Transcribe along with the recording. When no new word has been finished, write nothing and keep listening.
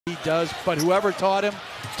He does, but whoever taught him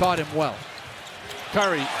well.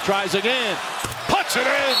 Curry tries again, puts it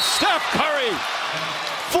in. Steph Curry,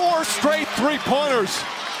 4 straight three-pointers,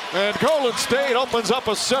 and Golden State opens up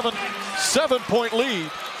a seven-point lead.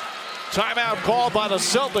 Timeout called by the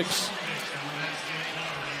Celtics.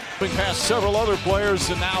 Past several other players,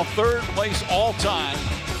 and now third place all-time.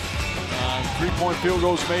 Three-point field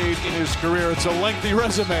goals made in his career. It's a lengthy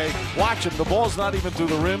resume. Watch him. The ball's not even to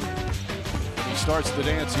the rim. He starts the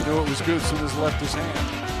dance. He knew it was good as soon as he left his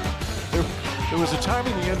hand. There was a time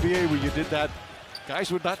in the NBA where you did that. Guys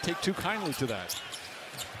would not take too kindly to that.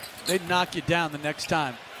 They'd knock you down the next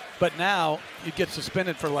time. But now you get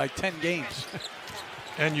suspended for like 10 games.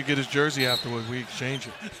 And you get his jersey afterward. We exchange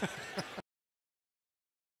it.